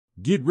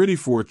Get ready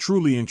for a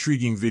truly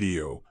intriguing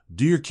video,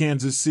 dear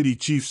Kansas City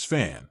Chiefs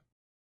fan.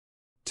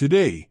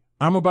 Today,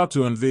 I'm about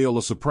to unveil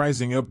a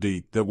surprising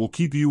update that will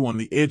keep you on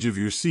the edge of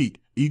your seat,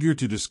 eager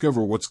to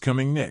discover what's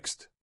coming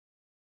next.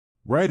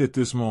 Right at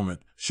this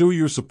moment, show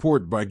your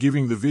support by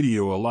giving the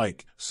video a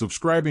like,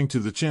 subscribing to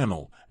the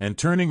channel, and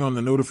turning on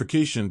the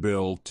notification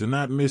bell to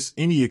not miss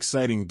any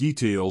exciting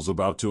details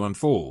about to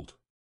unfold.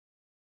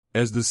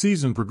 As the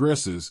season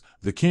progresses,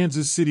 the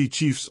Kansas City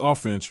Chiefs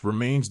offense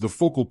remains the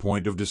focal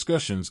point of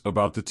discussions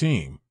about the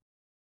team.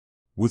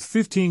 With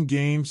 15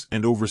 games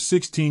and over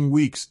 16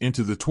 weeks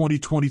into the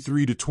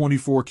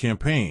 2023-24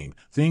 campaign,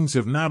 things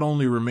have not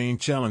only remained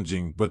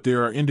challenging, but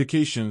there are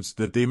indications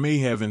that they may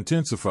have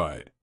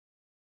intensified.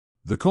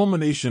 The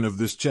culmination of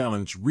this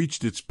challenge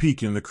reached its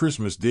peak in the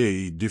Christmas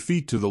Day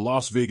defeat to the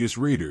Las Vegas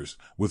Raiders,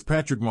 with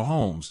Patrick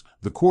Mahomes,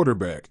 the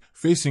quarterback,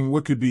 facing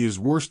what could be his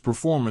worst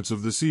performance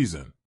of the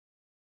season.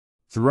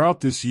 Throughout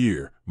this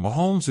year,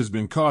 Mahomes has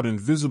been caught in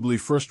visibly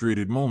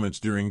frustrated moments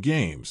during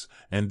games,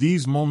 and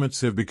these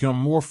moments have become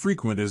more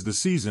frequent as the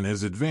season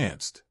has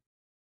advanced.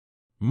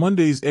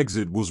 Monday's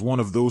exit was one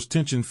of those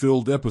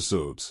tension-filled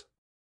episodes.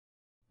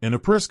 In a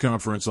press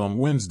conference on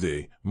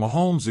Wednesday,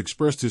 Mahomes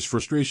expressed his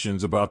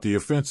frustrations about the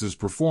offense's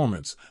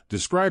performance,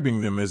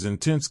 describing them as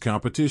intense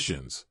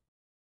competitions.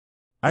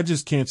 "I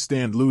just can't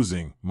stand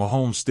losing,"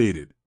 Mahomes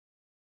stated.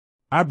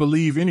 "I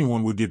believe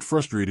anyone would get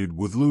frustrated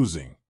with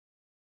losing.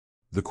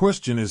 The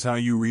question is how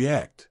you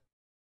react."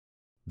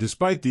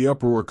 Despite the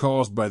uproar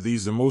caused by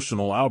these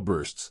emotional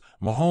outbursts,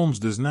 Mahomes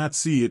does not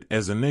see it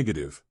as a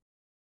negative.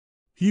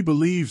 He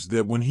believes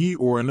that when he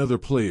or another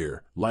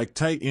player, like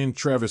tight end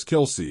Travis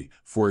Kelce,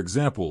 for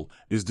example,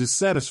 is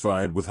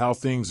dissatisfied with how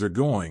things are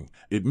going,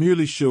 it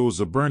merely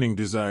shows a burning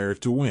desire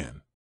to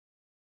win.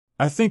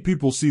 "I think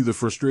people see the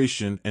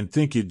frustration and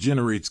think it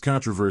generates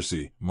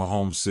controversy,"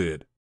 Mahomes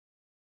said.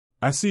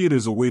 "I see it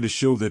as a way to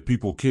show that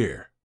people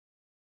care.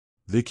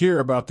 They care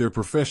about their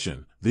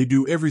profession, they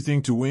do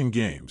everything to win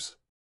games.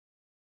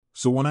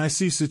 So when I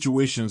see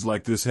situations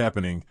like this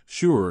happening,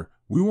 sure,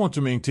 we want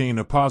to maintain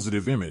a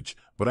positive image,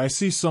 but I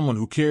see someone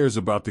who cares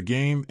about the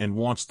game and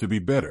wants to be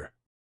better.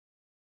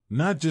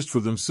 Not just for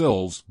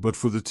themselves, but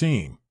for the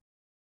team."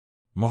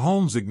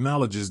 Mahomes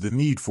acknowledges the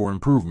need for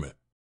improvement.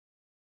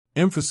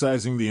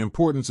 Emphasizing the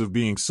importance of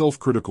being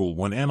self-critical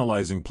when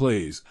analyzing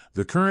plays,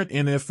 the current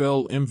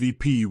NFL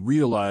MVP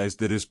realized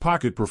that his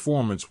pocket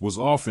performance was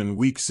off in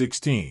Week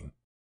 16.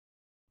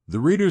 The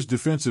Raiders'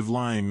 defensive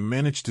line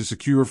managed to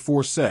secure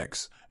 4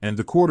 sacks, and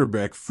the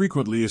quarterback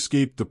frequently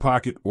escaped the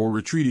pocket or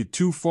retreated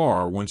too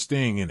far when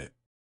staying in it.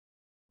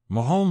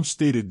 Mahomes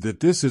stated that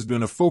this has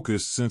been a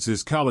focus since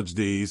his college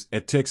days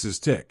at Texas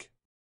Tech.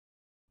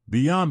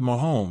 Beyond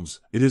Mahomes,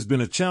 it has been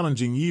a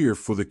challenging year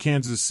for the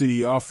Kansas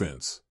City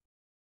offense.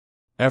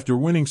 After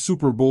winning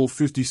Super Bowl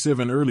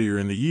 57 earlier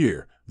in the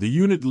year, the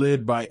unit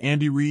led by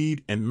Andy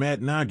Reid and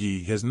Matt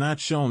Nagy has not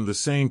shown the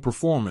same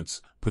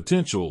performance,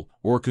 potential,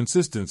 or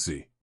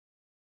consistency.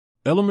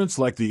 Elements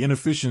like the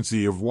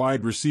inefficiency of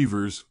wide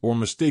receivers or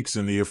mistakes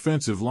in the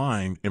offensive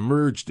line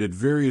emerged at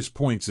various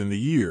points in the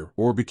year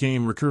or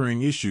became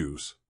recurring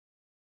issues.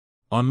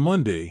 On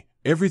Monday,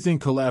 everything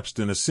collapsed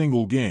in a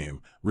single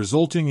game,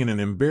 resulting in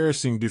an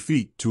embarrassing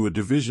defeat to a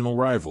divisional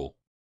rival.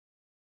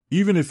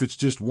 Even if it's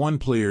just one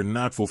player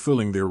not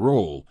fulfilling their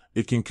role,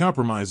 it can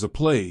compromise a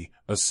play,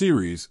 a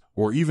series,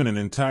 or even an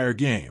entire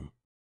game.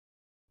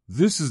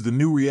 This is the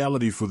new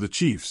reality for the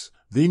Chiefs.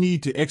 They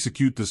need to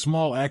execute the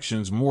small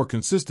actions more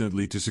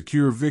consistently to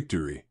secure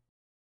victory.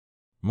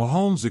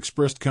 Mahomes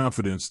expressed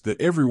confidence that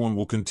everyone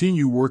will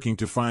continue working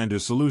to find a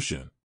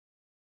solution.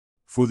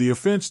 "For the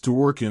offense to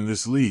work in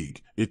this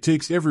league, it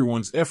takes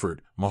everyone's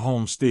effort,"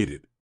 Mahomes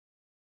stated.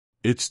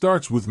 "It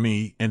starts with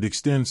me and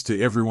extends to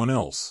everyone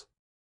else.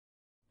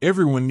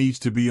 Everyone needs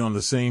to be on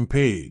the same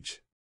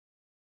page.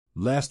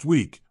 Last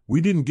week,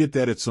 we didn't get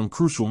that at some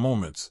crucial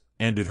moments,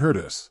 and it hurt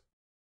us.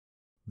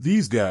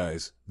 These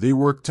guys, they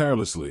work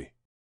tirelessly.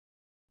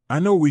 I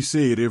know we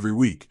say it every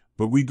week,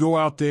 but we go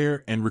out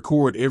there and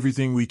record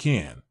everything we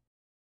can.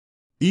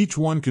 Each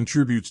one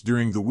contributes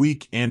during the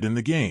week and in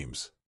the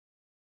games.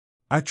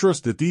 I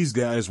trust that these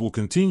guys will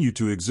continue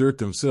to exert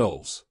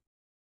themselves."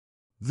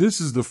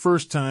 This is the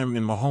first time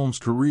in Mahomes'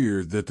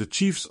 career that the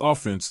Chiefs'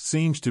 offense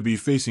seems to be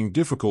facing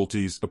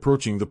difficulties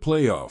approaching the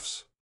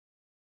playoffs.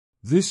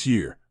 This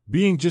year,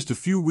 being just a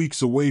few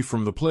weeks away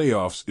from the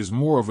playoffs is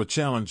more of a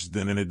challenge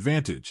than an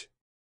advantage.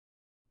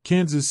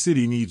 Kansas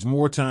City needs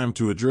more time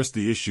to address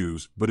the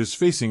issues, but is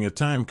facing a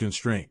time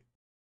constraint.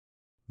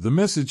 The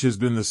message has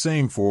been the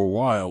same for a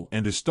while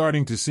and is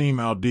starting to seem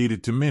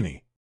outdated to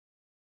many.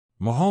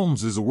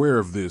 Mahomes is aware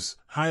of this,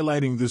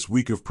 highlighting this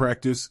week of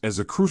practice as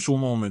a crucial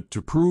moment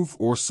to prove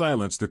or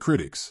silence the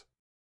critics.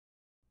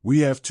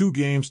 "We have 2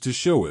 games to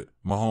show it,"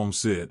 Mahomes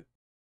said.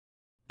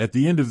 "At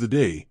the end of the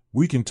day,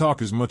 we can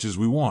talk as much as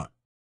we want.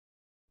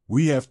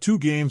 We have 2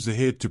 games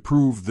ahead to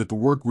prove that the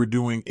work we're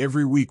doing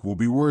every week will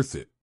be worth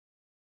it.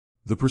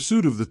 The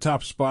pursuit of the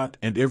top spot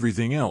and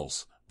everything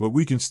else, but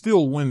we can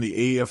still win the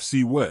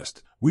AFC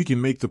West. We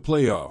can make the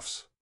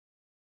playoffs."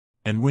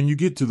 And when you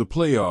get to the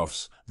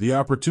playoffs, the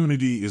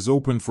opportunity is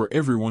open for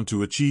everyone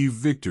to achieve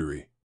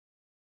victory.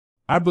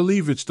 I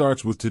believe it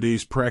starts with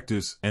today's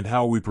practice and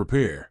how we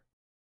prepare.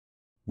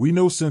 We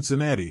know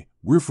Cincinnati,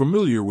 we're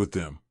familiar with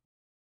them.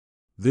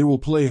 They will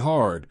play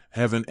hard,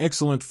 have an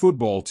excellent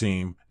football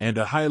team, and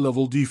a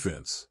high-level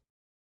defense.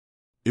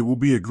 It will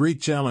be a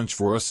great challenge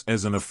for us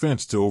as an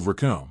offense to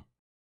overcome.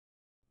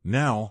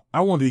 Now,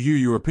 I want to hear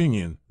your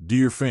opinion,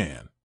 dear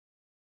fan.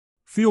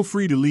 Feel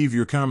free to leave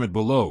your comment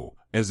below,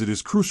 as it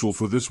is crucial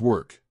for this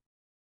work.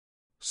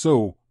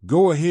 So,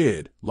 go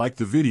ahead, like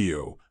the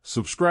video,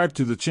 subscribe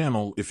to the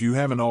channel if you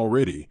haven't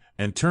already,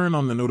 and turn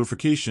on the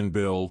notification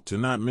bell to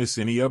not miss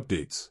any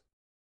updates.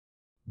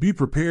 Be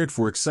prepared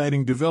for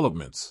exciting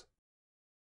developments.